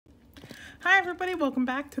Hi everybody, welcome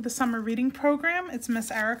back to the summer reading program. It's Miss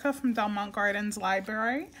Erica from Delmont Gardens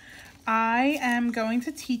Library. I am going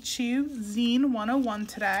to teach you Zine 101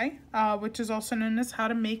 today, which is also known as how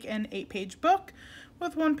to make an 8-page book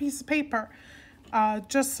with one piece of paper.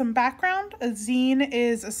 Just some background, a zine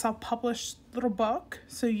is a self-published little book,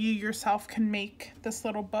 so you yourself can make this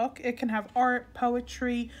little book. It can have art,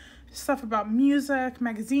 poetry, stuff about music,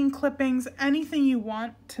 magazine clippings, anything you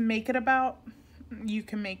want to make it about, you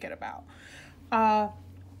can make it about.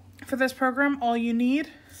 For this program, all you need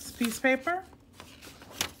is a piece of paper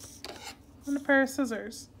and a pair of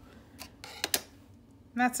scissors.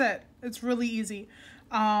 And that's it. It's really easy.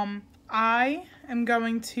 I am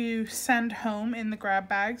going to send home in the grab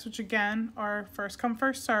bags, which again are first come,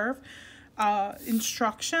 first serve,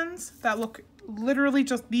 instructions that look literally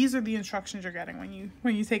just, these are the instructions you're getting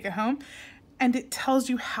when you take it home. And it tells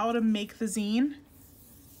you how to make the zine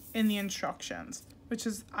in the instructions, which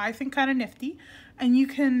is, I think, kind of nifty. And you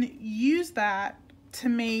can use that to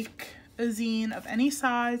make a zine of any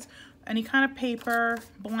size, any kind of paper,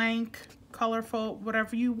 blank, colorful,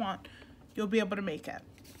 whatever you want, you'll be able to make it.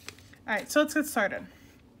 All right, so let's get started.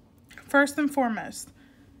 First and foremost,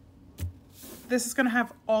 this is gonna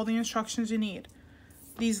have all the instructions you need.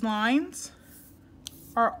 These lines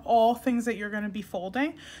are all things that you're gonna be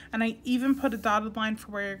folding, and I even put a dotted line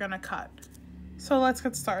for where you're gonna cut. So let's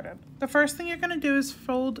get started. The first thing you're gonna do is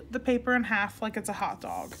fold the paper in half like it's a hot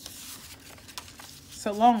dog.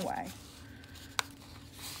 So long way.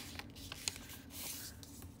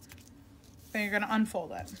 Then you're gonna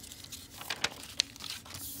unfold it.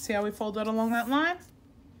 See how we fold it along that line?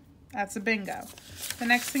 That's a bingo. The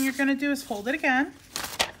next thing you're gonna do is fold it again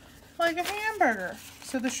like a hamburger.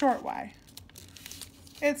 So the short way.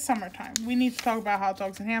 It's summertime. We need to talk about hot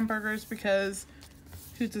dogs and hamburgers because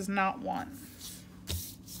who does not want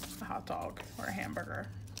a hot dog or a hamburger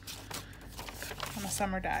on a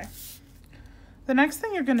summer day? The next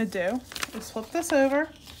thing you're gonna do is flip this over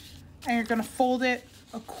and you're gonna fold it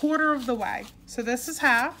a quarter of the way. So this is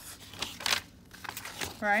half,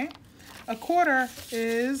 right? A quarter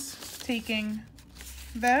is taking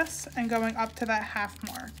this and going up to that half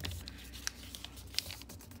mark.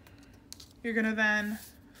 You're gonna then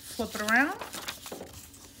flip it around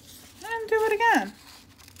and do it again.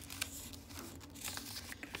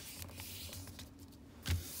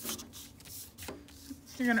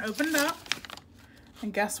 You're gonna open it up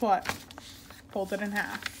and guess what? Fold it in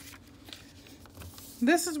half.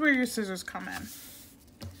 This is where your scissors come in.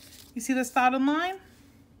 You see this dotted line?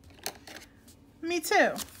 Me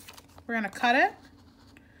too. We're gonna cut it,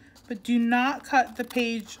 but do not cut the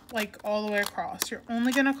page like all the way across. You're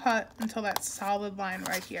only gonna cut until that solid line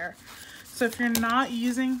right here. So if you're not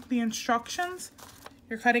using the instructions,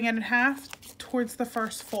 you're cutting it in half towards the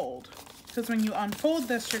first fold. Because when you unfold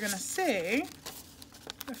this, you're gonna see,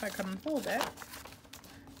 if I could unfold it,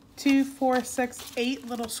 2, 4, 6, 8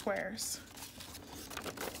 little squares.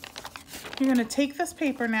 You're gonna take this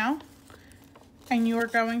paper now and you are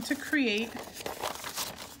going to create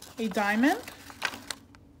a diamond.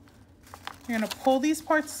 You're gonna pull these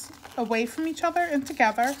parts away from each other and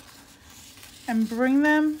together and bring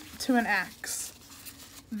them to an X.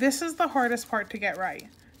 This is the hardest part to get right.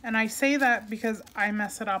 And I say that because I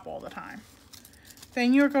mess it up all the time.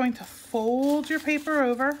 Then you're going to fold your paper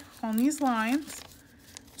over on these lines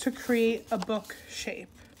to create a book shape.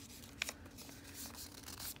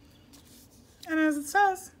 And as it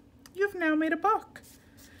says, you've now made a book.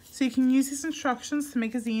 So you can use these instructions to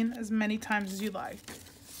make a zine as many times as you like.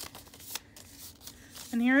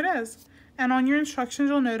 And here it is. And on your instructions,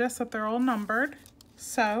 you'll notice that they're all numbered.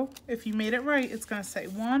 So if you made it right, it's gonna say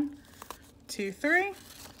 1, 2, 3,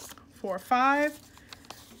 4, 5,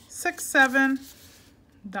 6, 7,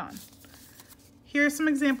 done. Here are some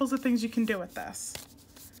examples of things you can do with this.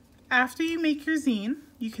 After you make your zine,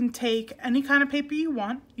 you can take any kind of paper you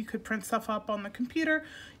want. You could print stuff up on the computer,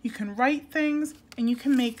 you can write things, and you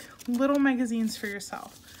can make little magazines for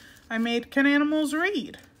yourself. I made Can Animals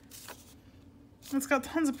Read? It's got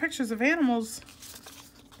tons of pictures of animals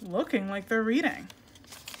looking like they're reading.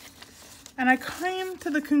 And I came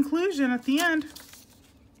to the conclusion at the end,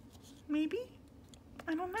 maybe,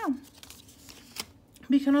 I don't know.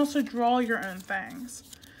 You can also draw your own things.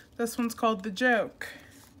 This one's called The Joke.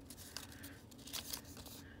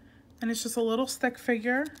 And it's just a little stick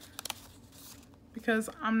figure because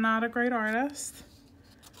I'm not a great artist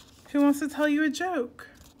who wants to tell you a joke,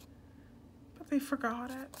 but they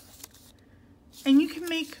forgot it. And you can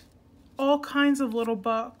make all kinds of little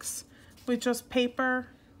books with just paper,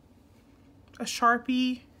 a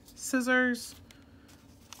Sharpie, scissors,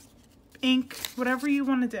 ink, whatever you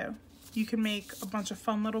want to do. You can make a bunch of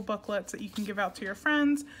fun little booklets that you can give out to your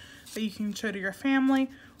friends, that you can show to your family,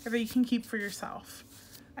 or that you can keep for yourself.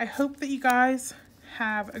 I hope that you guys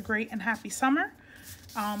have a great and happy summer.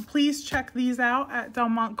 Please check these out at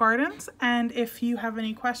Delmont Gardens, and if you have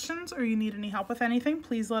any questions or you need any help with anything,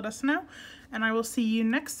 please let us know, and I will see you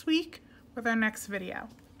next week with our next video.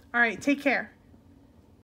 All right, take care.